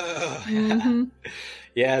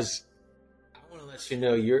 Yes. I want to let you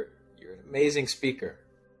know you're an amazing speaker,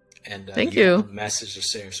 and Thank you you. have a message to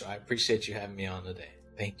share. So I appreciate you having me on today.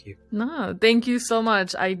 Thank you. No, thank you so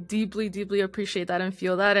much. I deeply, deeply appreciate that and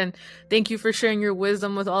feel that. And thank you for sharing your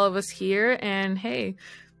wisdom with all of us here. And hey,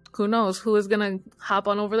 who knows who is going to hop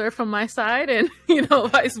on over there from my side and,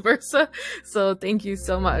 vice versa. So thank you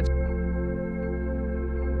so much.